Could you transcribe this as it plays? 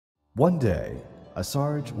One day, a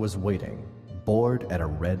Sarge was waiting, bored at a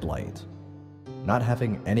red light. Not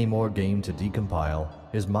having any more game to decompile,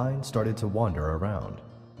 his mind started to wander around.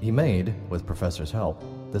 He made, with Professor's help,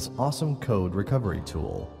 this awesome code recovery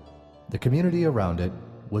tool. The community around it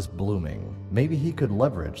was blooming. Maybe he could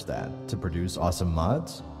leverage that to produce awesome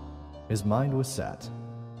mods? His mind was set.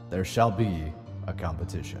 There shall be a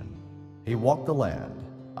competition. He walked the land,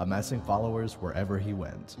 amassing followers wherever he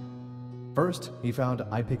went. First, he found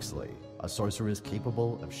iPixely, a sorceress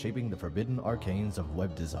capable of shaping the forbidden arcanes of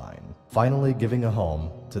web design, finally giving a home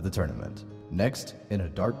to the tournament. Next, in a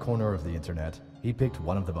dark corner of the internet, he picked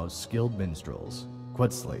one of the most skilled minstrels,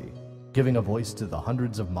 Quetzley, giving a voice to the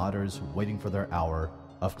hundreds of modders waiting for their hour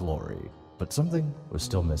of glory. But something was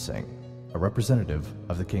still missing, a representative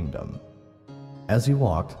of the kingdom. As he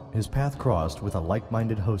walked, his path crossed with a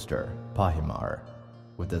like-minded hoster, Pahimar.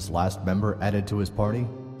 With this last member added to his party,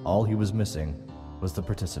 all he was missing was the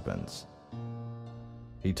participants.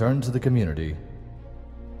 He turned to the community,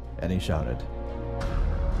 and he shouted,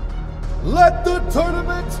 "Let the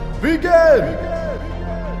tournament begin!"